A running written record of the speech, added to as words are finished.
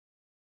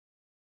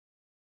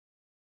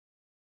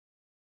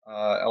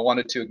I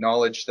wanted to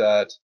acknowledge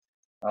that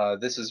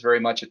this is very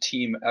much a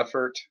team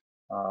effort.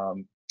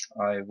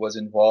 I was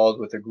involved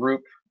with a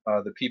group,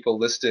 the people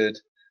listed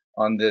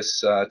on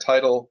this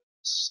title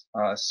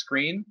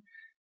screen,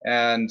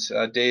 and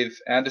Dave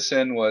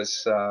Anderson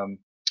was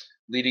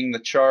leading the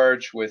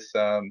charge with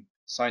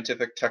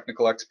scientific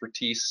technical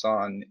expertise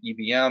on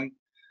EBM.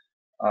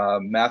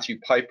 Matthew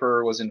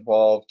Piper was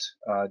involved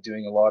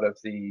doing a lot of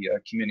the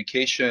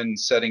communication,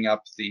 setting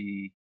up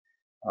the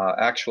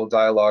actual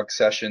dialogue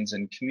sessions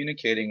and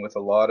communicating with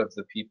a lot of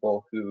the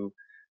people who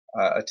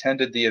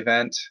attended the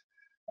event.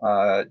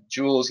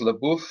 Jules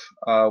Leboeuf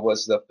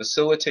was the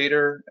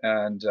facilitator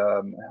and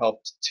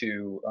helped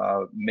to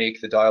make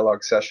the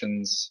dialogue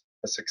sessions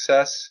a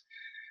success.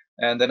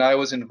 And then I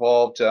was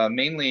involved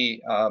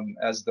mainly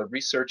as the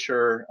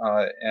researcher,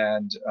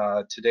 and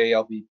today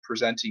I'll be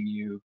presenting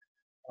you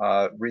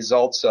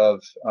results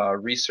of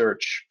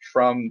research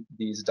from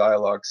these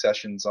dialogue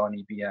sessions on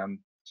EBM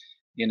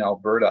in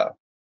Alberta.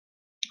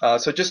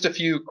 So just a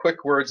few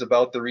quick words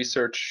about the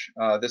research.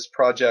 This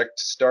project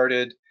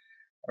started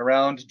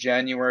around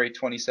January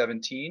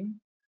 2017,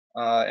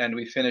 and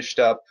we finished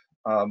up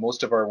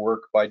most of our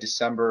work by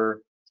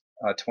December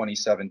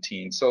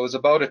 2017. So it was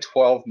about a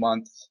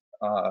 12-month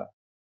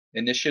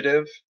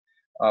initiative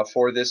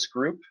for this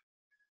group.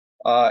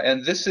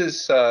 And this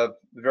is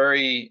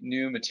very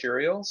new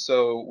material,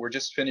 so we're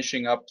just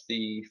finishing up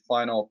the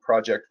final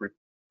project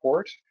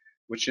report,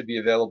 which should be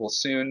available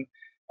soon.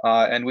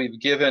 And we've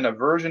given a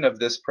version of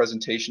this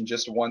presentation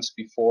just once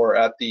before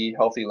at the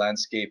Healthy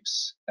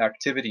Landscapes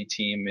activity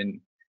team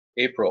in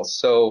April.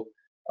 So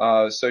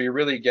you're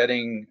really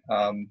getting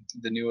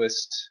the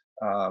newest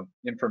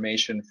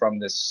information from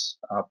this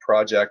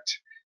project,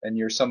 and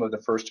you're some of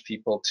the first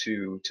people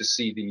to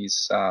see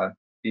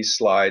these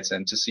slides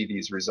and to see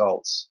these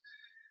results.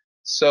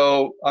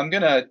 So I'm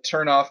going to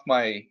turn off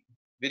my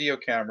video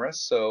camera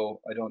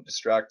so I don't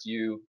distract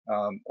you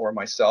or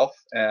myself,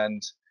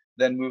 and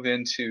then move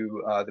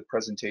into the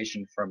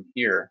presentation from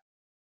here.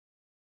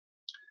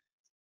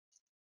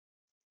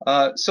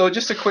 So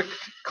just a quick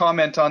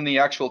comment on the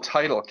actual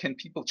title. Can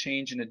people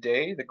change in a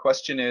day? The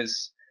question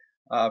is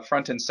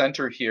front and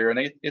center here,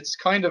 and it's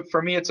kind of,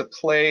 for me, it's a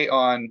play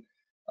on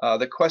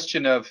the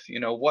question of,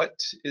 what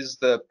is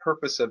the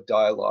purpose of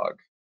dialogue?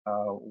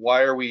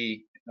 Why are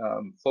we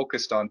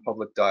focused on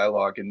public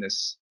dialogue in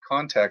this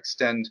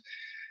context? And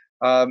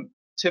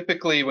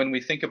typically when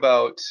we think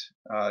about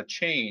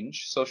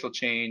change, social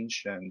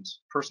change and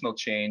personal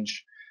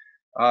change,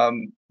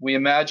 we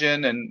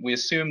imagine and we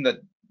assume that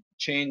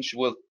change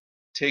will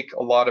take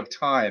a lot of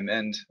time,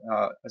 and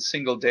a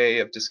single day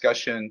of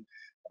discussion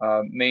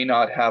may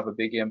not have a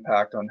big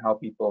impact on how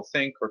people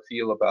think or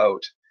feel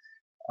about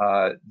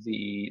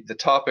the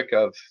topic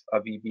of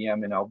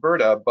EBM in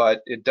Alberta,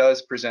 but it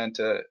does present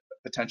a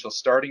potential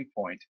starting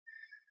point.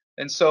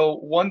 And so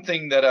one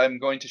thing that I'm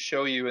going to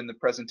show you in the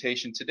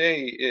presentation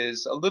today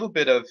is a little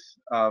bit of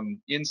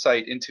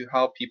insight into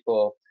how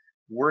people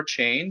were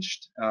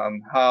changed,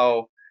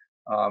 how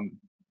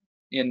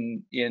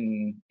in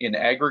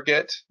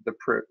aggregate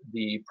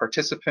the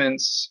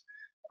participants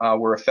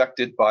were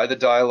affected by the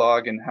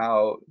dialogue, and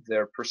how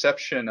their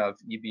perception of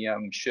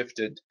EBM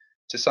shifted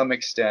to some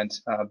extent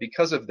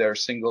because of their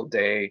single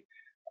day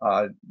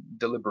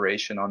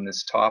deliberation on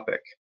this topic.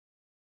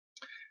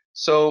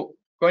 So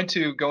going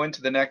to go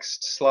into the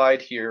next slide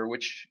here,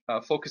 which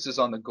focuses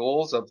on the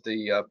goals of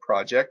the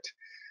project.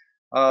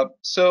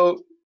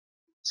 So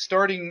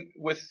starting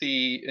with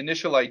the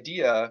initial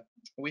idea,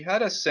 we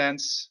had a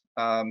sense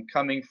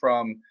coming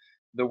from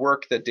the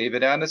work that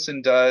David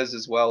Anderson does,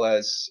 as well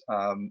as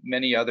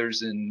many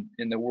others in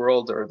the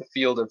world or the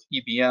field of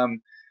EBM,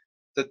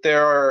 that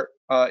there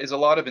is a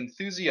lot of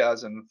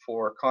enthusiasm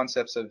for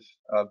concepts of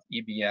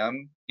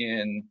EBM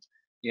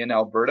in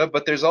Alberta,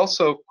 but there's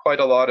also quite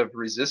a lot of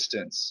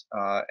resistance.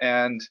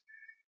 And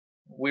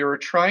we were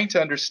trying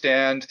to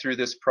understand through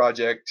this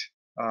project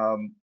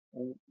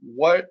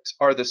what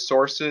are the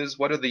sources,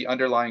 what are the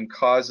underlying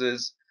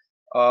causes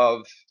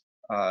of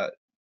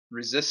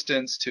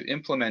resistance to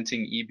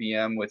implementing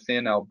EBM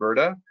within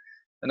Alberta.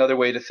 Another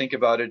way to think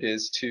about it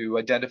is to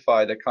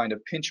identify the kind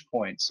of pinch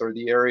points or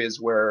the areas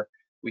where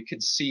we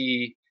could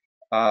see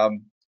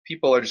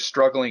people are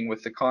struggling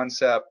with the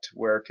concept,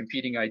 where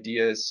competing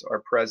ideas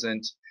are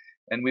present,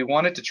 and we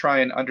wanted to try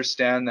and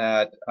understand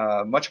that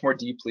much more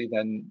deeply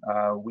than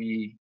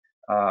we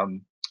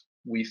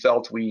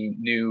felt we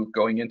knew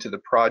going into the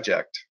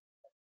project.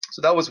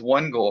 So that was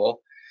one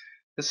goal.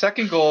 The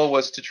second goal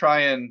was to try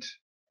and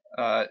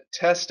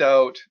test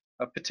out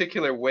a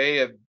particular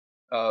way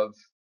of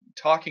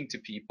talking to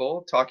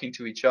people, talking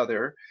to each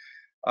other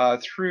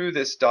through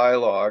this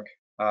dialogue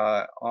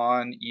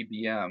on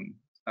EBM.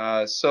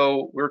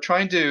 So we're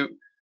trying to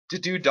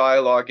do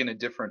dialogue in a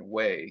different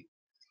way,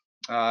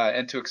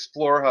 and to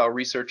explore how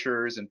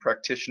researchers and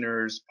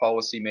practitioners,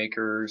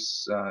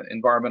 policymakers,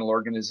 environmental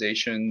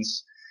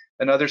organizations,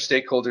 and other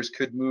stakeholders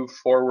could move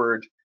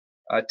forward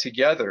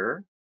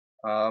together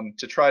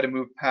to try to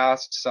move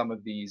past some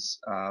of these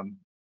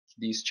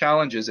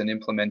challenges in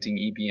implementing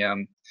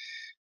EBM.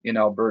 in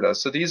Alberta.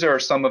 So these are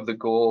some of the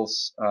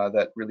goals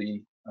that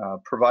really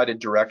provided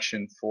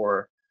direction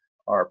for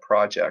our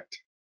project.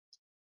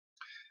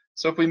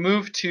 So if we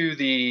move to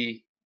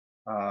the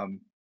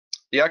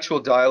actual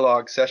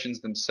dialogue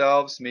sessions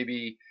themselves,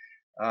 maybe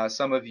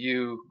some of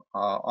you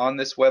on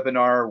this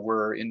webinar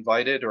were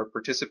invited or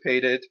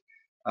participated,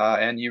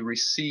 and you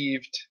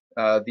received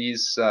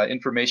these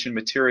information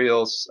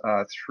materials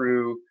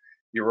through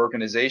your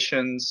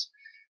organizations.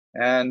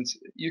 And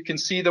you can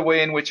see the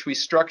way in which we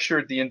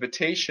structured the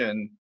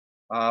invitation.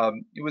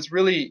 It was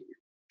really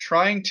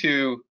trying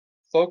to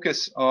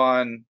focus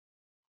on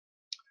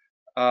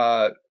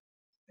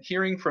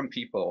hearing from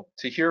people,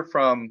 to hear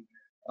from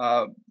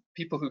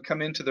people who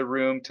come into the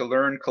room to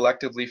learn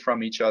collectively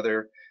from each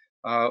other.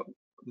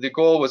 The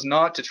goal was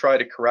not to try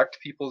to correct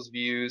people's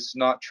views,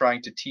 not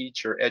trying to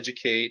teach or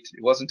educate.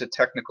 It wasn't a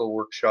technical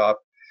workshop.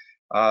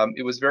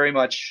 It was very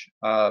much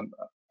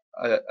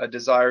a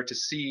desire to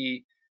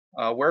see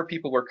where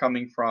people were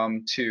coming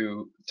from,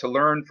 to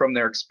learn from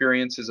their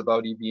experiences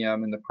about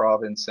EBM in the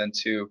province, and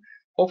to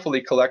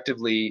hopefully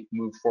collectively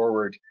move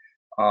forward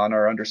on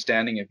our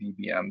understanding of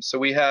EBM. So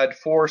we had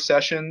 4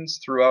 sessions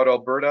throughout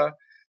Alberta.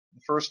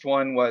 The first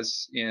one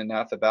was in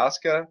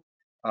Athabasca.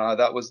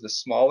 That was the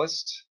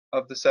smallest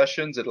of the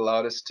sessions. It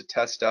allowed us to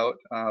test out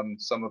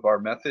some of our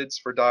methods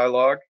for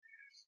dialogue.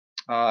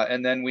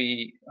 And then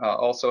we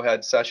also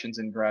had sessions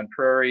in Grand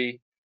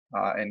Prairie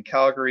and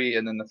Calgary,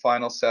 and then the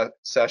final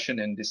session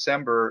in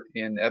December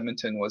in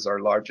Edmonton was our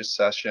largest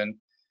session.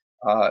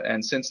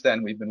 And since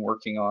then, we've been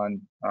working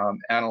on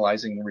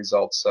analyzing the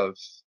results of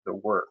the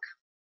work.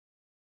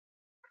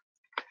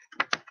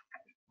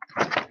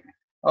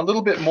 A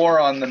little bit more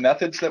on the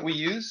methods that we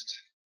used.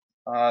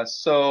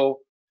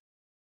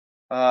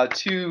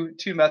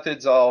 Two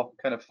methods I'll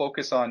kind of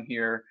focus on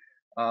here.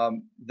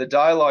 The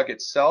dialogue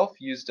itself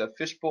used a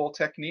fishbowl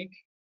technique,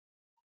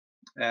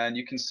 and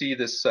you can see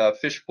this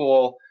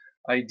fishbowl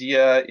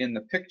idea in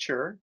the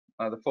picture,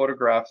 the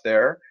photograph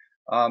there,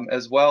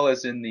 as well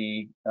as in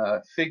the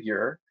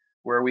figure,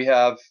 where we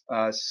have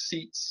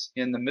seats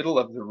in the middle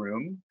of the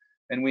room,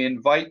 and we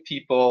invite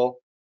people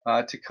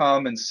to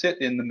come and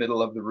sit in the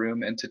middle of the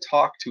room and to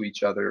talk to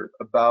each other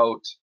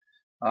about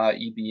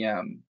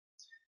EBM.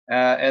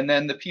 And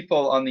then the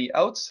people on the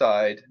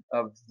outside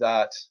of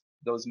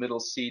those middle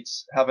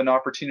seats have an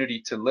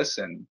opportunity to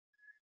listen.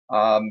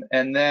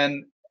 And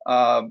then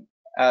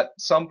at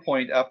some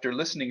point after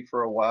listening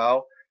for a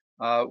while,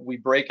 we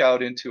break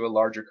out into a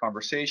larger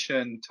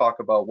conversation, talk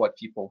about what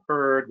people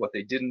heard, what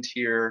they didn't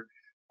hear.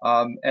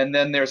 And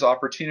then there's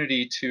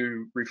opportunity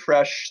to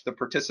refresh the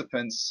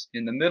participants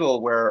in the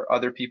middle, where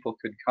other people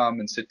could come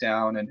and sit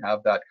down and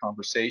have that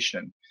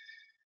conversation.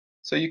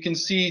 So you can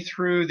see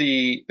through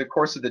the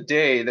course of the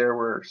day, there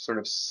were sort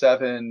of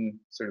 7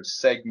 sort of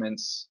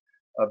segments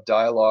of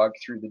dialogue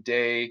through the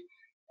day.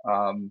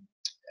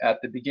 At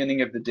the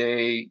beginning of the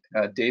day,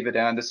 David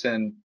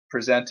Anderson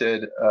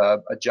presented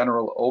a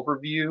general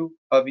overview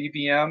of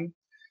EBM.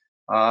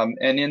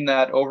 And in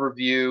that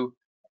overview,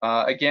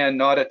 again,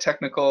 not a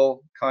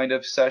technical kind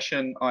of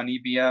session on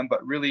EBM,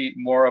 but really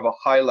more of a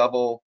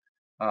high-level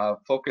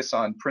focus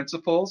on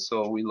principles.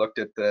 So we looked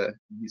at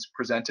he's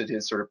presented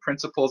his sort of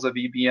principles of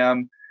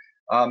EBM.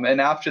 And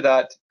after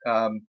that,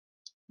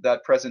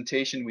 that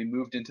presentation, we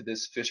moved into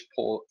this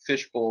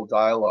fishbowl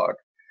dialogue.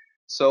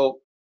 So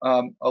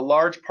a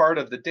large part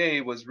of the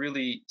day was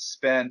really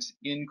spent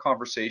in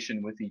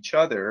conversation with each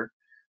other.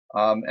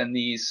 And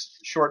these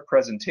short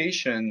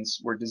presentations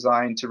were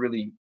designed to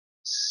really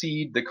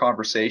seed the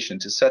conversation,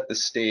 to set the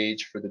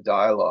stage for the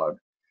dialogue.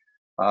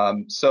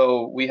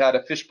 So we had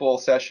a fishbowl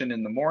session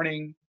in the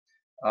morning,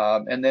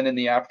 and then in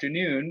the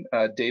afternoon,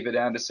 David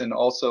Anderson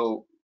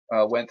also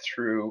went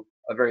through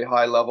a very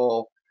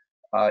high-level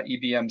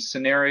EBM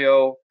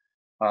scenario,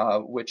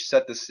 which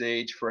set the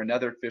stage for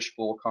another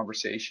fishbowl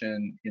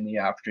conversation in the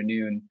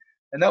afternoon.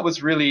 And that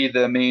was really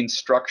the main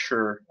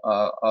structure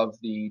of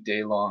the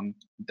day-long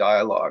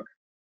dialogue.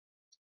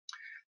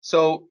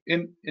 So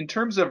in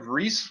terms of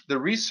the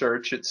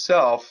research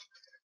itself,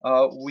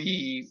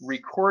 we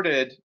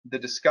recorded the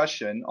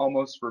discussion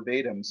almost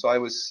verbatim. So I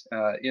was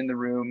in the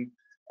room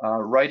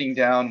writing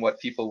down what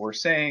people were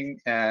saying,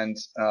 and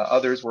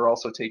others were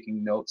also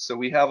taking notes. So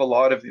we have a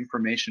lot of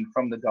information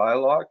from the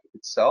dialogue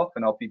itself,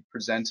 and I'll be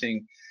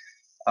presenting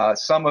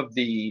some of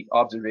the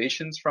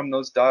observations from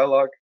those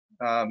dialogue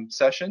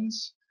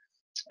sessions.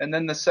 And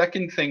then the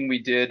second thing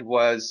we did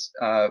was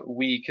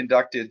we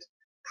conducted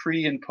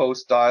pre and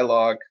post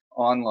dialogue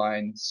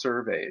online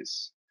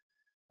surveys.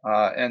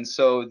 And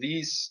so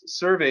these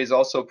surveys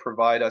also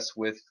provide us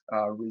with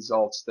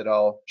results that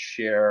I'll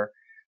share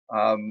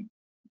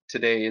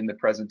today in the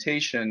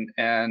presentation.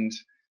 And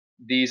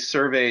these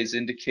surveys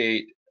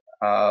indicate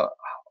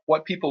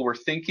what people were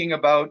thinking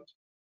about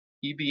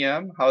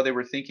EBM, how they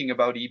were thinking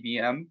about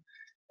EBM,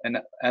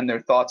 and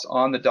their thoughts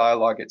on the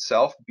dialogue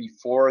itself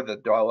before the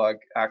dialogue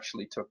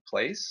actually took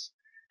place.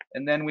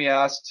 And then we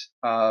asked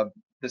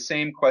the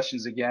same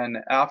questions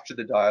again after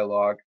the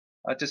dialogue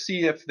to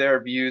see if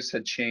their views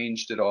had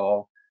changed at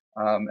all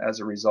as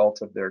a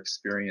result of their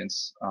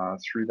experience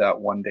through that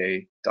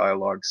one-day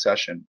dialogue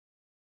session.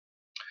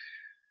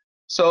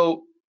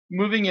 So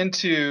moving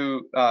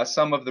into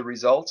some of the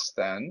results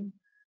then,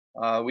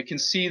 we can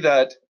see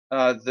that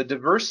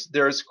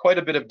there's quite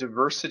a bit of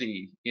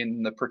diversity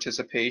in the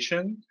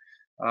participation.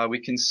 We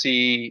can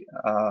see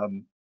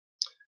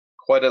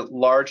quite a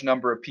large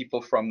number of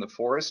people from the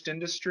forest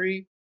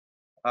industry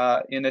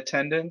in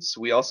attendance.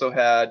 We also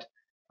had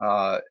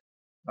a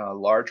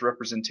large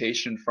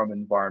representation from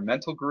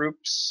environmental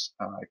groups,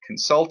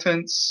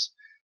 consultants,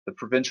 the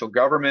provincial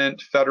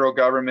government, federal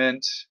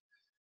government,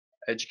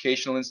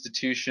 educational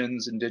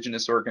institutions,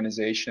 Indigenous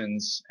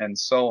organizations, and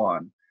so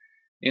on.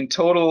 In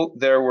total,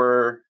 there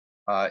were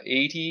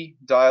 80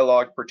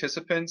 dialogue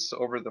participants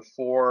over the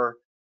 4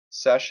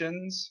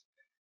 sessions,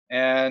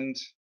 and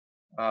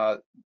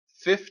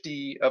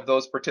 50 of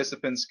those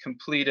participants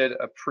completed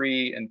a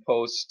pre and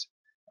post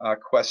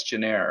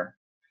questionnaire.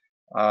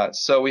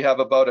 So we have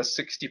about a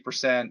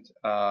 60%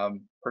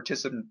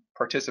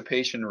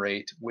 participation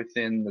rate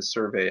within the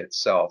survey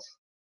itself.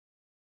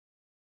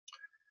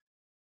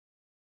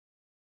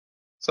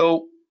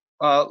 So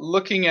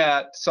looking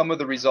at some of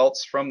the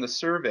results from the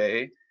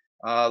survey,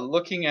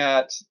 looking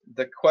at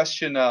the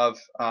question of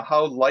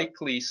how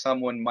likely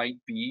someone might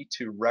be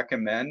to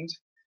recommend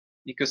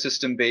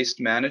ecosystem-based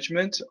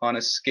management on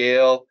a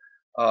scale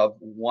of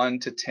 1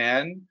 to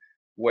 10,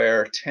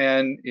 where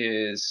 10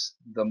 is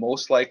the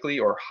most likely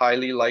or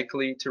highly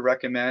likely to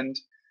recommend,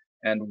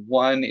 and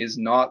 1 is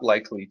not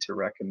likely to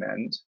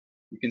recommend.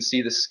 You can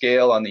see the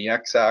scale on the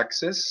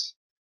x-axis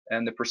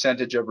and the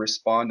percentage of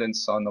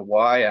respondents on the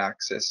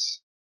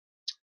y-axis.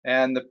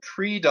 And the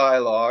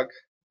pre-dialogue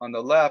on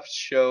the left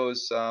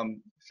shows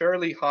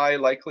fairly high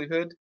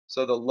likelihood.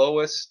 So the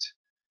lowest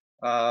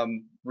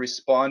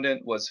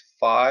respondent was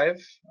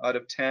 5 out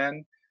of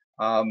 10,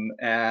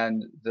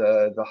 and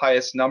the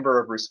highest number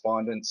of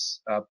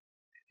respondents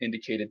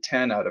indicated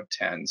 10 out of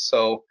 10.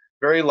 So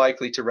very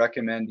likely to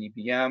recommend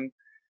EBM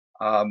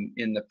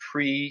in the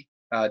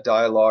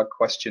pre-dialogue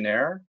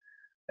questionnaire.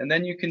 And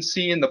then you can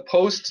see in the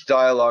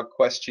post-dialogue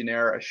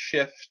questionnaire a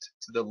shift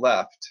to the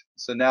left.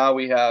 So now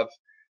we have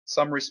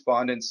some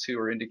respondents who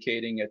are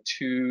indicating a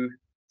 2,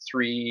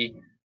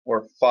 3,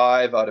 or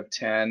 5 out of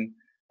 10.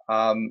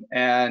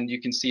 And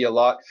you can see a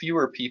lot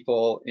fewer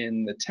people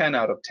in the 10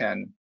 out of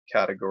 10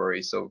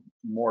 category, so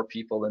more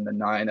people in the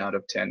 9 out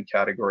of 10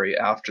 category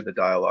after the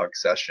dialogue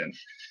session.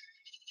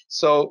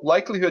 So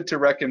likelihood to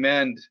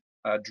recommend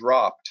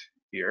dropped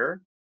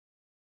here.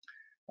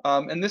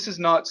 And this is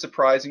not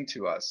surprising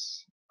to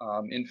us.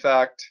 In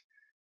fact,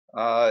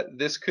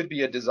 this could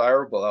be a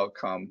desirable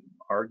outcome,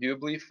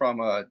 arguably, from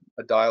a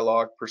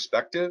dialogue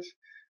perspective.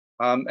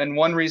 And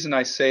one reason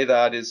I say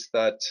that is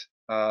that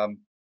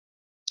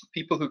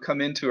people who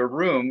come into a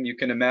room, you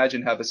can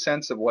imagine, have a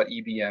sense of what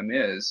EBM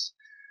is.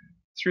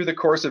 Through the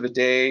course of a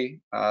day,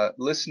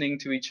 listening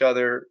to each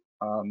other,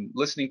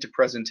 listening to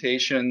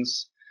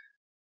presentations,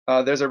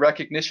 there's a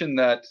recognition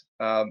that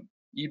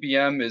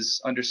EBM is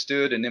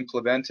understood and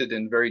implemented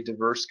in very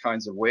diverse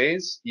kinds of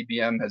ways.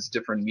 EBM has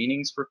different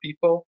meanings for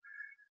people.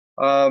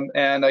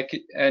 And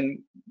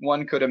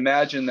one could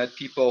imagine that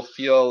people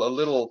feel a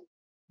little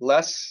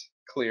less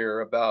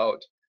clear about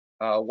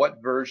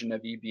what version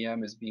of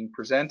EBM is being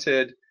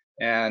presented,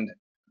 and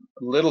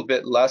a little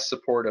bit less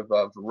supportive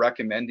of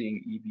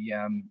recommending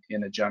EBM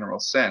in a general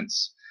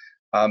sense.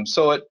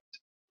 So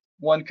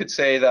one could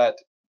say that,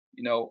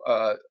 you know,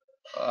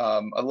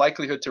 a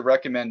likelihood to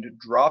recommend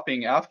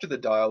dropping after the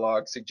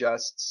dialogue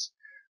suggests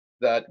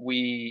that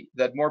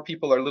more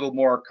people are a little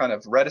more kind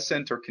of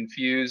reticent or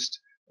confused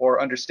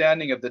or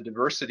understanding of the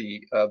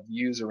diversity of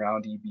views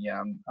around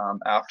EBM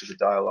after the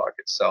dialogue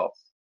itself.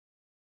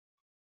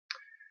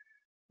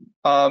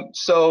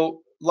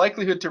 So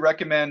likelihood to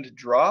recommend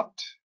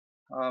dropped,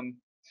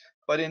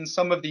 but in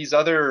some of these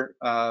other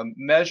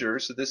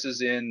measures, so this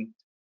is in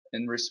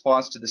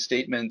response to the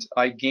statement,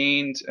 I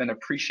gained an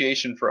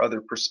appreciation for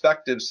other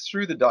perspectives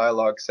through the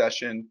dialogue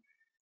session.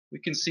 We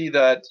can see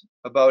that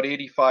about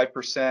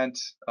 85%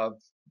 of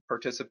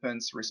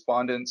participants,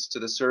 respondents to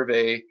the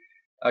survey,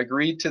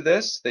 agreed to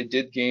this. They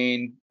did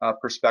gain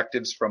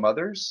perspectives from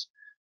others.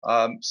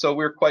 So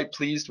we're quite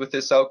pleased with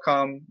this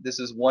outcome. This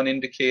is one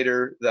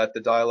indicator that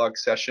the dialogue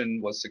session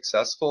was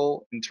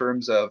successful in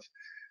terms of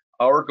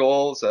our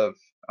goals of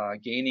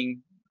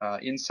gaining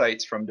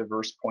insights from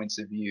diverse points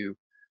of view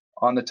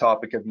on the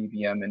topic of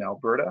EBM in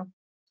Alberta.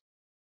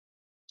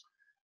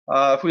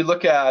 If we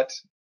look at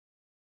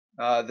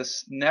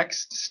this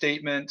next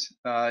statement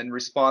in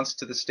response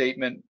to the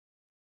statement,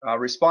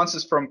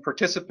 responses from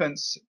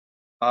participants,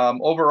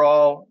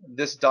 overall,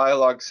 this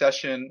dialogue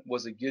session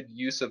was a good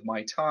use of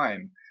my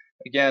time.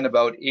 Again,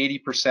 about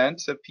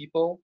 80% of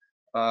people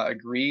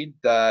agreed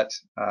that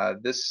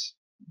this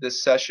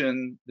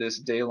session, this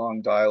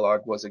day-long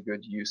dialogue, was a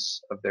good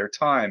use of their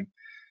time.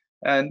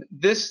 And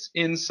this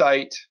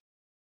insight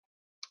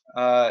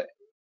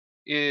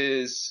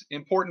is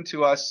important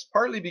to us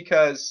partly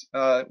because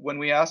when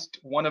we asked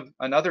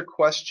another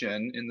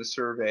question in the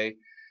survey,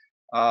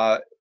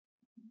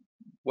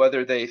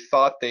 whether they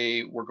thought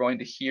they were going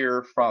to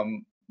hear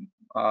from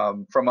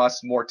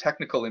us more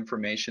technical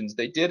information.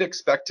 They did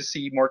expect to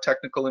see more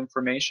technical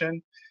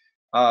information.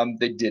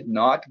 They did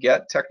not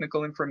get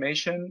technical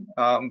information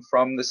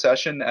from the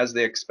session as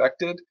they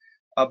expected,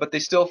 but they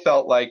still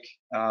felt like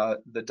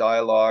the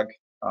dialogue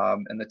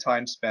and the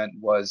time spent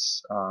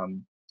was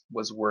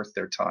worth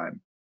their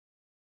time.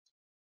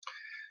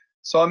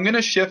 So I'm going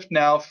to shift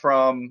now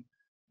from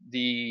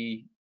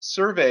the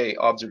survey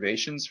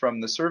observations, from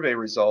the survey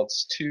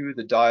results, to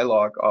the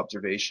dialogue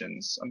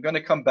observations. I'm going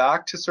to come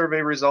back to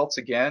survey results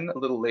again a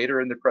little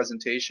later in the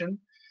presentation,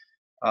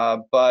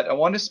 but I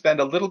want to spend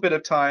a little bit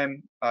of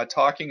time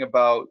talking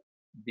about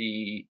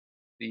the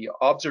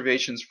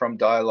observations from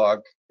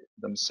dialogue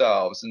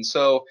themselves. And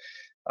so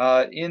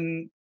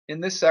in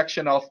this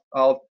section,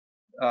 I'll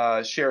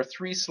share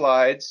 3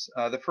 slides.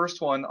 The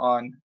first one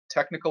on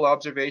technical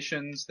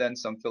observations, then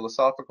some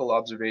philosophical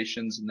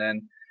observations, and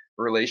then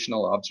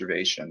relational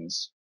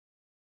observations.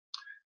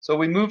 So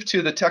we move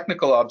to the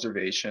technical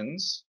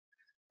observations.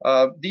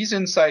 These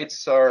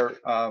insights are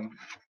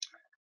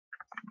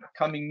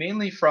coming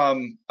mainly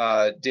from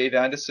Dave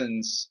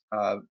Anderson's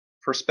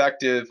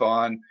perspective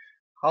on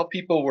how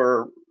people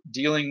were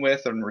dealing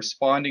with and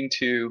responding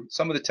to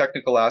some of the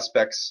technical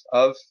aspects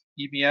of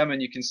EBM.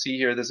 And you can see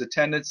here there's a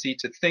tendency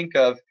to think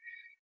of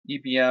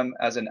EBM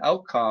as an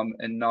outcome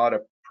and not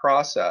a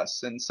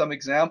process. And some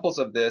examples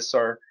of this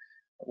are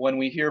when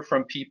we hear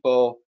from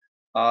people,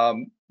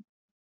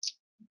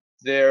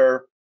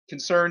 they're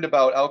concerned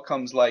about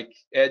outcomes like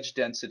edge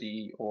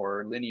density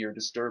or linear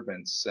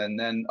disturbance, and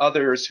then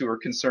others who are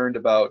concerned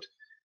about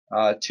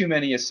too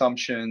many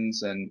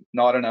assumptions and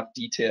not enough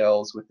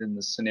details within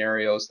the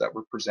scenarios that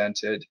were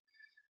presented.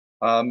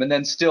 And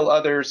then still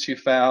others who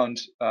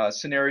found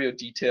scenario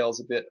details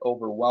a bit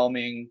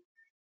overwhelming.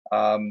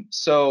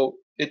 So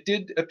it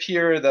did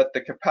appear that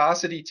the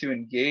capacity to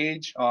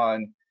engage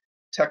on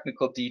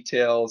technical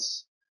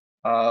details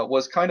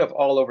was kind of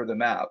all over the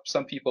map.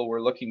 Some people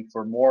were looking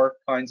for more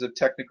kinds of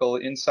technical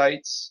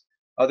insights.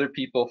 Other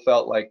people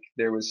felt like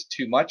there was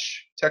too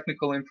much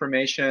technical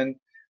information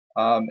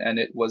and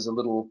it was a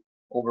little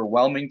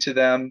overwhelming to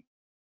them.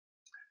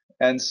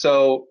 And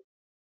so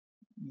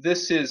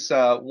this is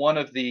one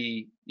of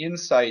the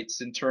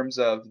insights in terms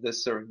of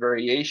this sort of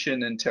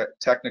variation in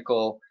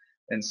technical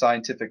and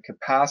scientific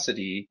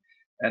capacity,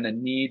 and a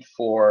need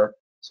for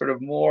sort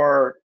of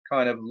more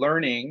kind of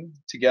learning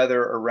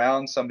together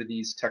around some of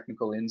these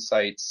technical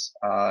insights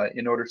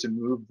in order to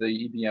move the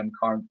EBM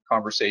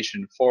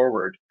conversation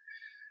forward.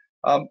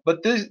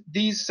 But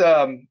these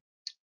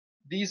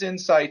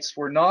insights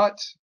were not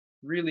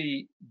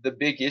really the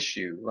big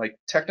issue. Like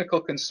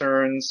technical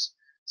concerns,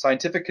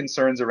 scientific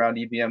concerns around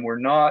EBM were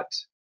not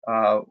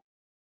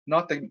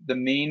the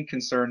main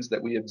concerns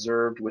that we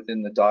observed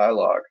within the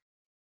dialogue.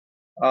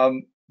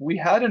 We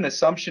had an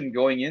assumption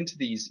going into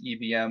these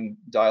EBM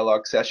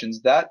dialogue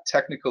sessions that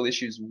technical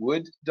issues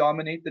would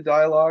dominate the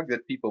dialogue,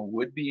 that people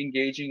would be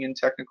engaging in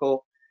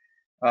technical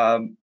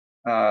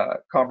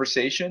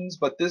conversations,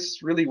 but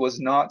this really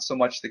was not so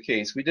much the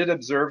case. We did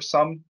observe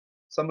some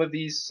of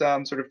these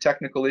sort of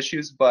technical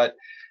issues, but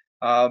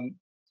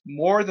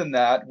more than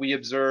that, we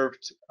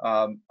observed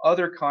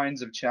other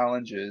kinds of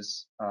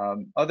challenges,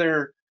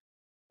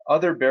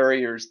 other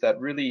barriers that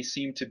really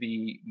seem to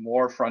be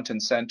more front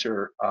and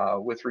center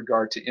with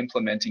regard to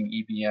implementing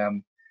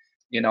EBM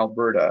in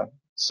Alberta.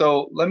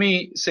 So let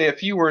me say a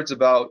few words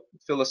about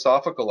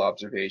philosophical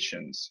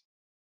observations.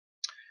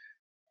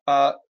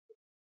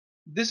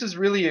 This is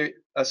really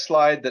a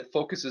slide that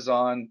focuses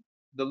on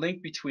the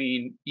link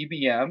between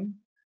EBM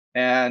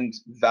and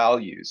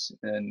values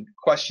and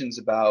questions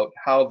about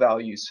how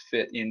values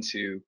fit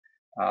into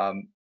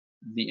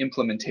the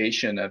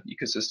implementation of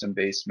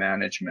ecosystem-based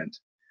management.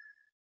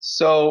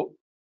 So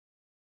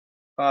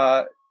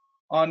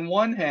on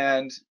one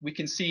hand, we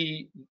can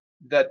see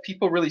that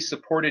people really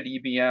supported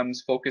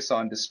EBM's focus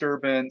on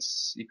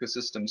disturbance,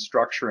 ecosystem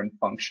structure, and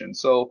function.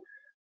 So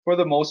for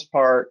the most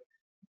part,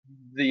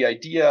 the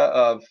idea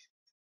of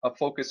a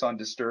focus on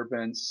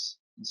disturbance,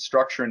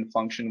 structure, and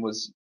function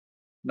was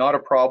not a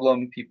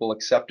problem. People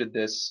accepted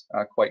this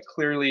quite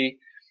clearly.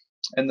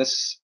 And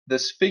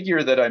this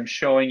figure that I'm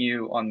showing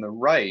you on the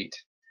right,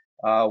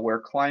 where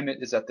climate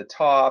is at the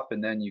top,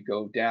 and then you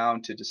go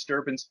down to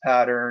disturbance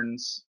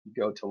patterns, you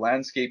go to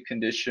landscape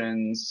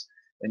conditions,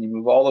 and you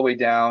move all the way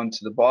down to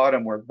the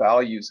bottom where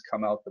values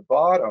come out the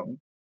bottom.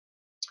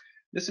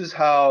 This is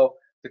how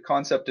the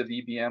concept of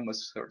EBM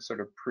was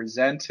sort of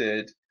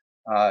presented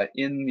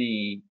in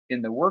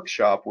the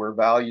workshop, where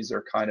values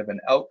are kind of an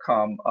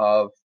outcome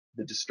of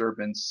the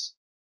disturbance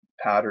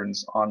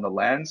patterns on the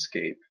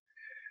landscape.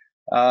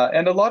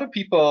 And a lot of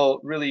people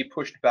really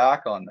pushed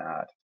back on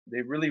that.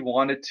 They really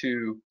wanted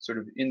to sort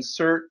of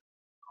insert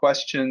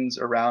questions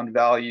around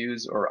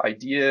values or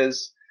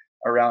ideas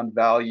around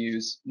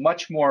values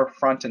much more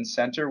front and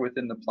center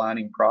within the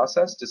planning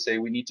process, to say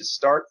we need to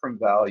start from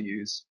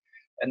values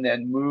and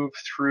then move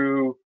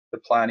through the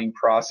planning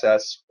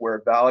process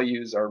where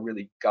values are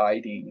really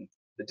guiding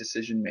the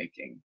decision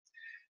making.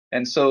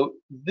 And so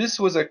this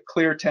was a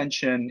clear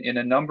tension in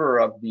a number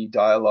of the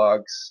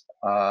dialogues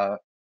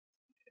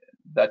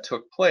that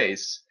took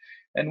place.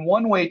 And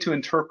one way to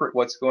interpret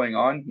what's going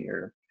on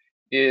here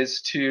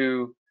is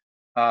to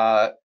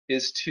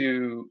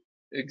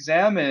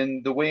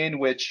examine the way in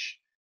which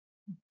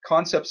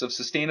concepts of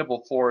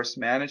sustainable forest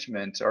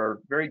management are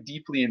very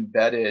deeply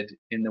embedded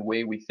in the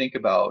way we think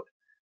about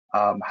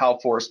how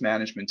forest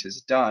management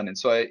is done. And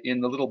so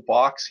in the little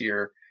box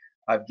here,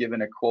 I've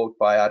given a quote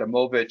by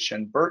Adamovich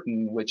and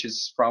Burton, which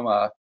is from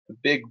a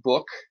big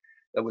book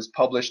that was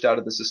published out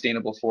of the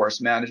Sustainable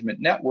Forest Management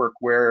Network,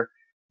 where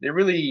they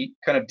really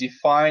kind of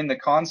define the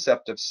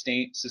concept of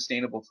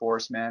sustainable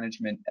forest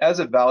management as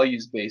a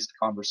values-based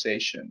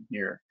conversation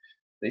here.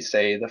 They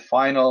say the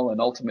final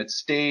and ultimate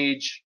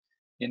stage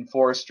in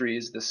forestry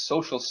is the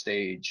social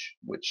stage,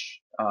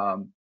 which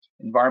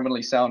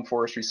environmentally sound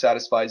forestry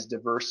satisfies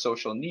diverse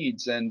social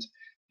needs. And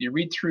you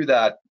read through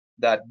that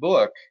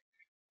book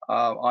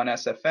on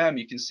SFM,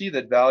 you can see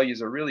that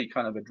values are really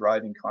kind of a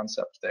driving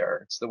concept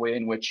there. It's the way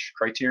in which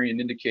criterion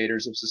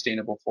indicators of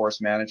sustainable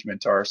forest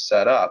management are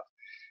set up.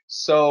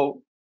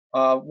 So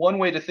one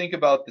way to think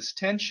about this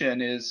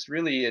tension is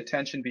really a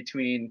tension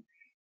between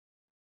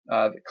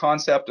the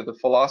concept of the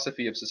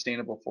philosophy of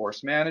sustainable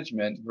forest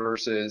management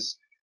versus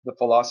the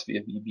philosophy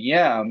of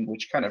EBM,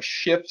 which kind of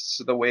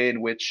shifts the way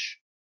in which,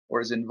 or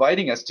is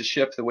inviting us to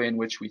shift the way in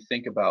which we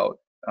think about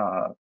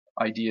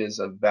ideas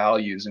of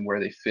values and where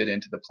they fit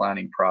into the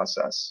planning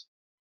process.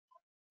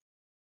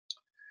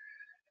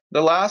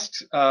 The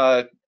last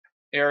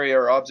area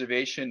or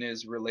observation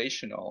is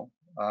relational.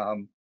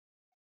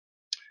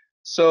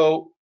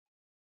 So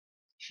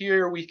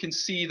here we can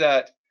see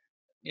that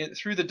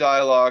through the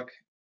dialogue,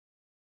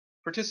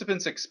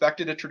 participants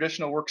expected a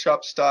traditional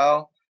workshop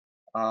style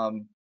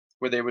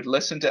where they would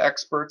listen to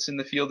experts in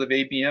the field of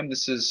ABM.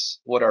 This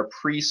is what our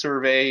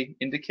pre-survey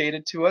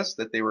indicated to us,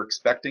 that they were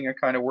expecting a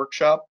kind of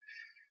workshop.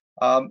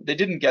 They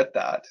didn't get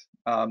that.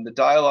 The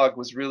dialogue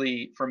was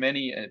really, for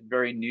many, a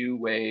very new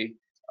way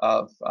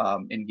of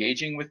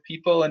engaging with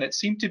people, and it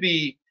seemed to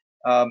be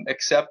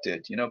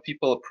accepted. You know,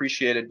 people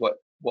appreciated what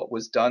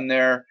was done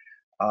there.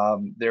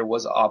 There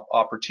was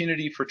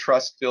opportunity for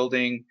trust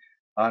building,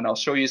 and I'll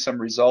show you some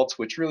results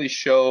which really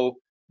show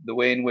the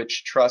way in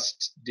which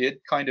trust did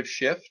kind of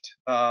shift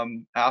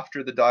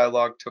after the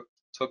dialogue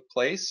took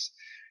place.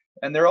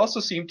 And there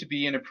also seemed to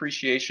be an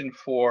appreciation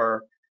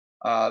for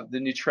the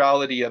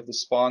neutrality of the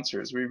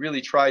sponsors. We really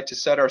tried to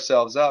set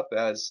ourselves up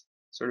as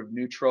sort of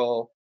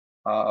neutral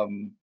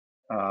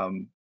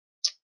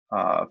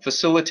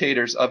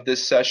facilitators of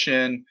this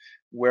session,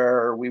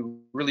 where we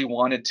really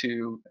wanted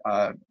to,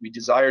 we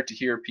desired to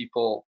hear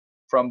people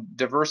from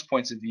diverse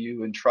points of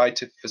view and try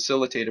to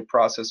facilitate a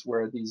process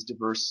where these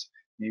diverse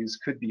views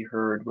could be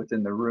heard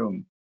within the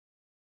room.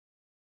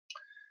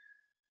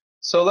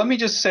 So let me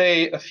just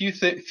say a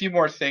few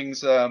more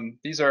things.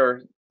 These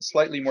are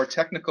slightly more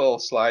technical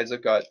slides.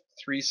 I've got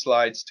 3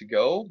 slides to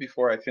go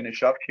before I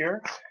finish up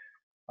here.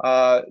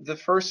 The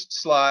first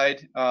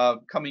slide,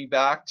 coming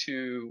back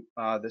to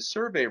the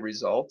survey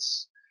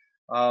results,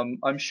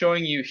 I'm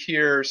showing you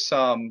here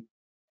some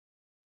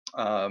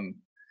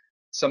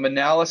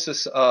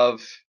analysis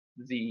of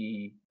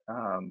the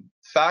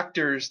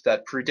factors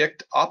that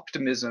predict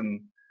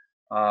optimism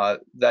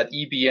that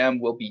EBM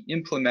will be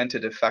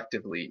implemented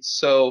effectively.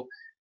 So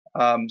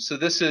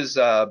this is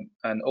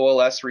an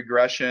OLS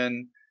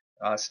regression,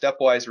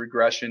 stepwise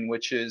regression,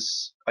 which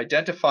is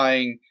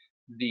identifying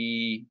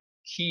the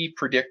key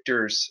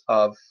predictors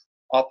of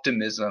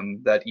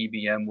optimism that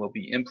EBM will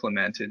be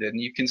implemented. And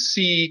you can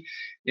see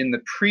in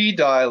the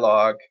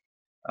pre-dialogue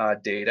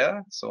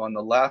data, so on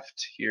the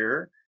left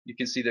here, you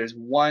can see there's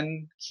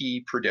one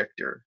key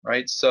predictor,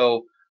 right?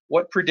 So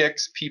what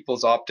predicts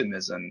people's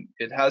optimism?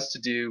 It has to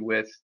do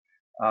with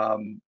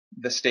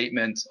the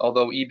statement,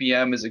 although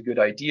EBM is a good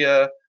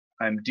idea,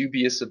 I'm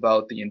dubious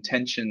about the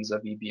intentions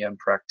of EBM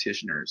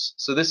practitioners.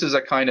 So this is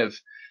a kind of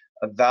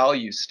a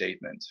value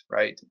statement,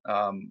 right?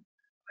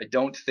 I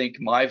don't think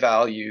my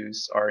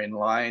values are in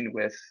line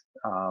with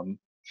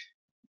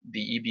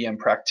the EBM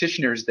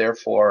practitioners,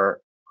 therefore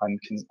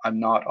I'm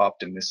not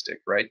optimistic,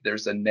 right?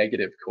 There's a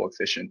negative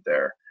coefficient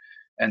there,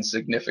 and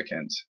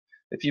significant.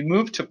 If you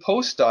move to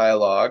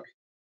post-dialogue,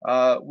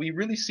 we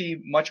really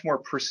see much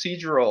more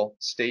procedural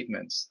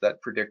statements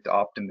that predict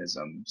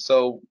optimism.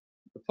 So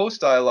the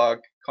post-dialogue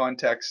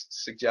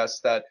context suggests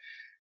that,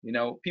 you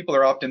know, people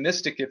are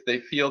optimistic if they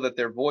feel that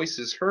their voice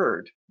is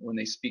heard when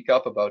they speak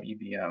up about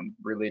EBM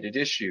related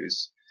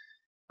issues.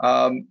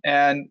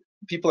 And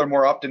people are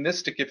more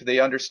optimistic if they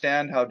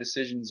understand how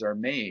decisions are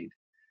made.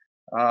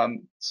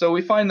 So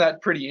we find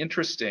that pretty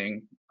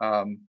interesting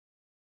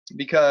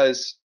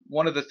because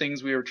one of the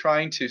things we were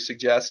trying to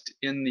suggest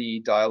in the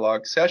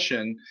dialogue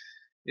session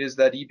is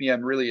that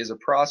EBM really is a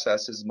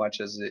process as much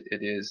as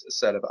it is a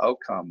set of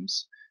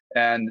outcomes.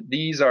 And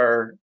these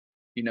are,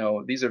 you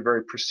know, these are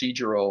very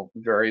procedural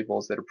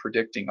variables that are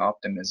predicting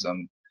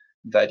optimism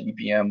that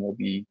EBM will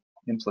be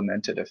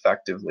implemented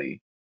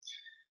effectively.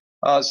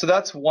 So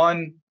that's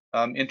one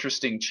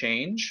interesting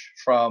change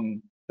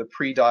from the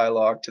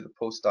pre-dialogue to the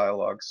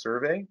post-dialogue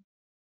survey.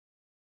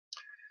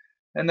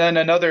 And then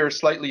another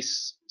slightly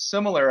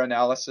similar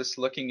analysis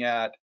looking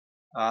at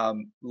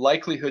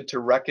likelihood to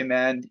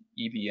recommend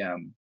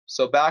EBM.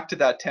 So back to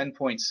that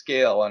 10-point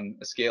scale, on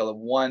a scale of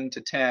 1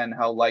 to 10,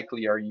 how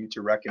likely are you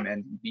to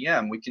recommend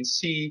EBM? We can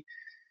see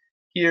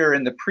here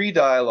in the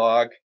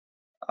pre-dialogue,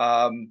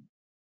 the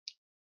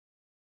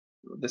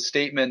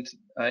statement,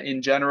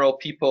 in general,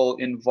 people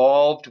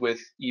involved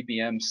with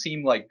EBM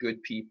seem like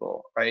good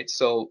people, right?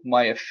 So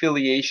my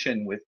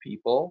affiliation with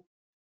people,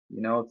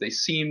 you know, if they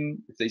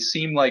seem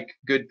like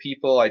good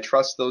people, I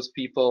trust those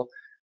people.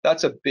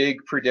 That's a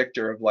big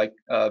predictor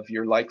of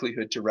your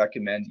likelihood to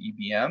recommend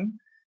EBM.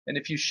 And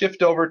if you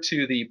shift over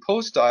to the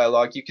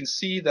post-dialogue, you can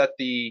see that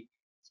the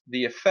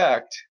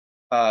effect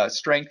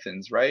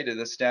strengthens, right?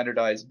 The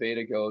standardized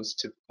beta goes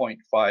to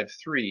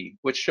 0.53,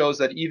 which shows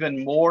that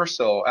even more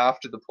so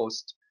after the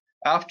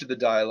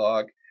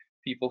dialogue,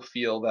 people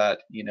feel that,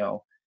 you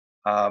know,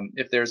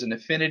 if there's an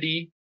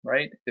affinity,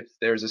 right? If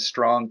there's a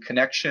strong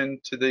connection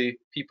to the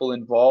people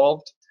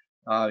involved,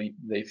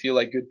 they feel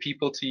like good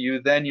people to you,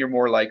 then you're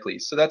more likely.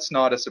 So that's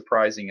not a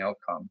surprising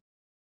outcome.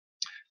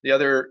 The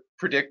other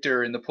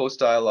predictor in the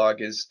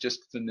post-dialogue is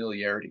just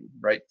familiarity,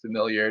 right?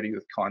 Familiarity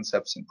with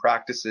concepts and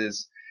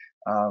practices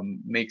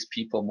makes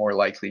people more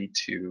likely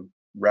to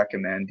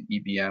recommend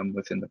EBM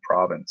within the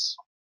province.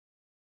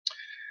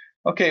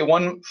 Okay,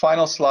 one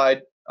final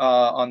slide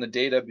on the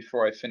data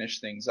before I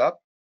finish things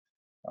up.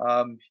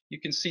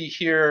 You can see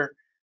here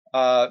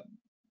a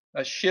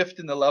shift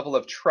in the level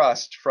of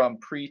trust from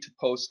pre to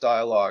post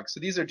dialogue.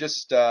 So these are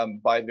just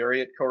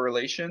bivariate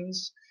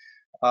correlations,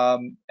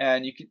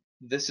 and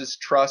this is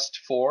trust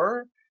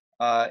for,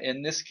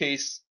 in this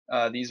case,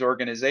 these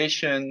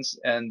organizations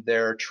and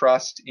their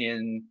trust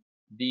in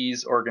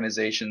these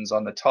organizations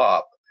on the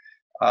top.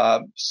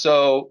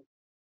 So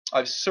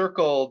I've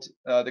circled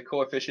the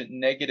coefficient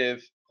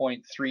negative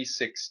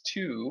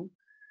 0.362,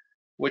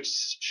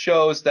 which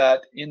shows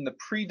that in the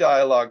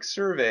pre-dialogue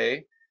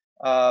survey,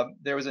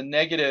 there was a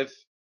negative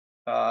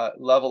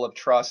level of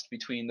trust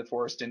between the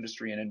forest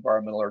industry and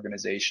environmental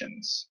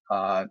organizations.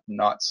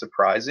 Not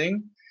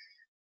surprising.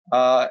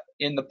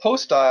 In the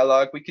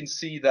post-dialogue, we can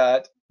see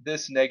that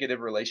this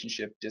negative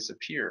relationship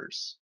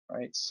disappears,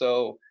 right?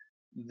 So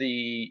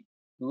the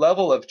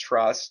level of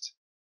trust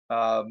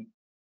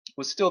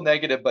was still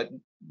negative, but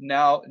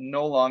now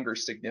no longer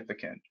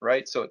significant,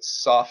 right? So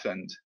it's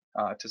softened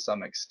to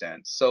some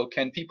extent. So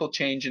can people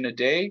change in a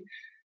day?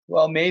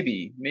 Well,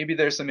 maybe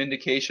there's some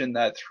indication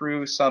that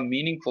through some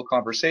meaningful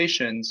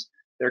conversations,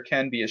 there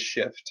can be a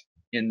shift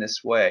in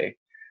this way.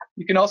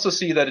 You can also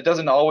see that it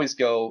doesn't always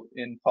go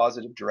in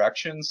positive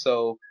directions.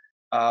 So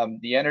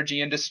the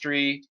energy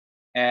industry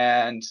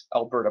and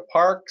Alberta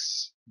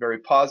Parks, very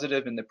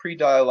positive in the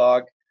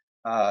pre-dialogue,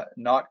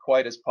 not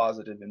quite as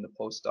positive in the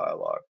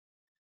post-dialogue.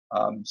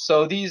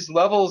 So these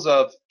levels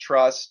of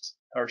trust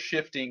are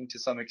shifting to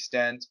some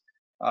extent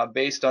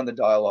based on the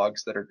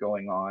dialogues that are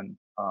going on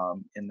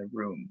in the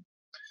room.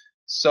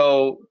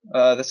 So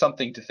that's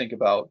something to think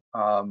about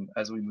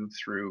as we move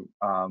through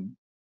our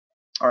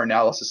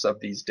analysis of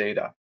these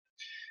data.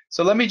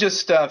 So let me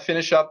just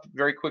finish up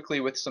very quickly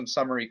with some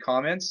summary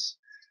comments.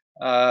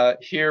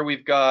 Here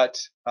we've got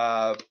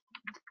a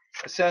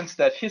sense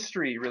that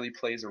history really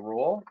plays a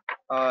role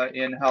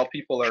in how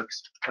people are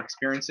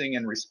experiencing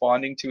and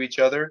responding to each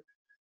other.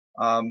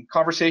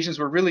 Conversations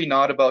were really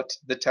not about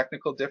the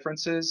technical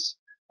differences.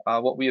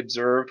 What we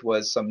observed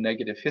was some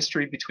negative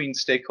history between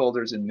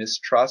stakeholders and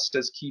mistrust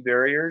as key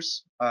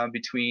barriers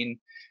between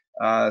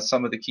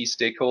some of the key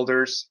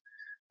stakeholders.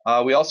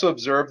 We also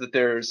observed that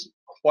there's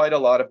quite a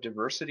lot of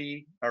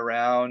diversity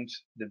around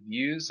the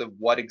views of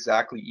what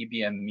exactly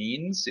EBM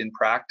means in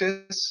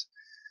practice.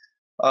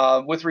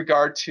 With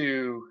regard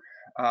to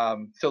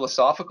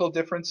philosophical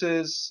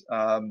differences,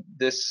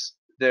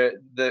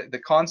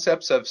 the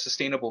concepts of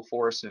sustainable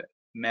forest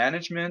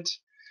management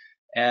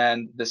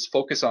and this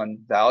focus on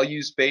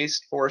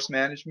values-based forest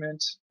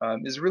management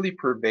is really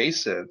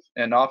pervasive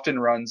and often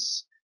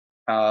runs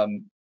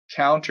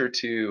counter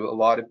to a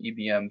lot of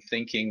EBM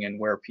thinking and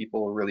where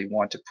people really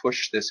want to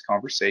push this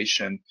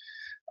conversation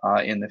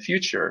in the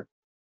future.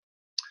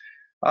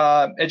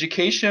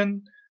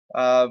 Education,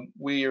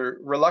 we are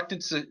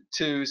reluctant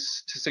to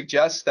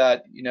suggest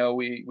that, you know,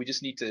 we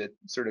just need to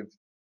sort of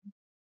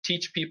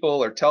teach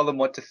people or tell them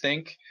what to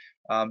think.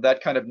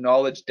 That kind of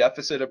knowledge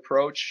deficit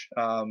approach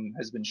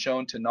has been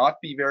shown to not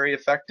be very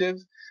effective,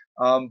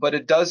 but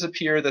it does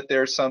appear that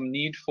there's some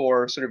need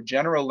for sort of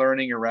general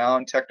learning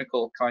around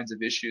technical kinds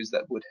of issues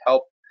that would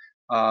help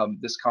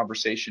this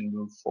conversation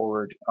move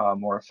forward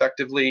more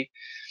effectively.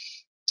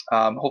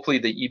 Hopefully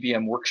the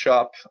EBM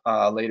workshop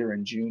later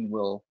in June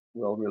will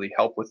really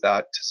help with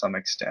that to some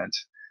extent.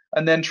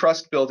 And then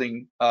trust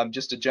building,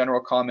 just a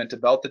general comment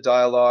about the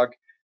dialogue.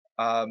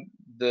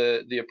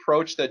 The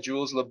approach that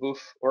Jules Leboeuf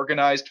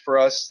organized for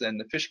us and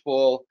the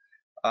fishbowl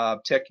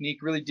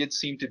technique really did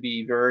seem to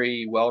be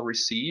very well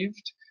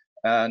received.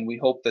 And we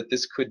hope that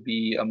this could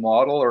be a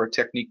model or a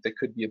technique that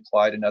could be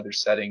applied in other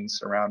settings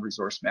around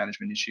resource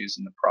management issues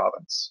in the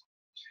province.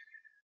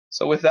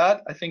 So with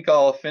that, I think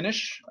I'll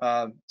finish,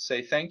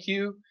 say thank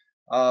you,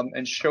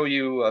 and show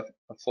you a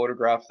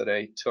photograph that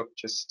I took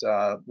just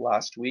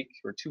last week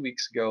or 2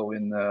 weeks ago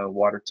in the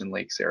Waterton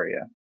Lakes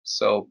area.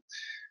 So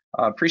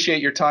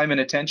appreciate your time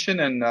and attention,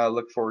 and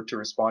look forward to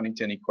responding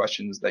to any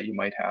questions that you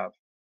might have.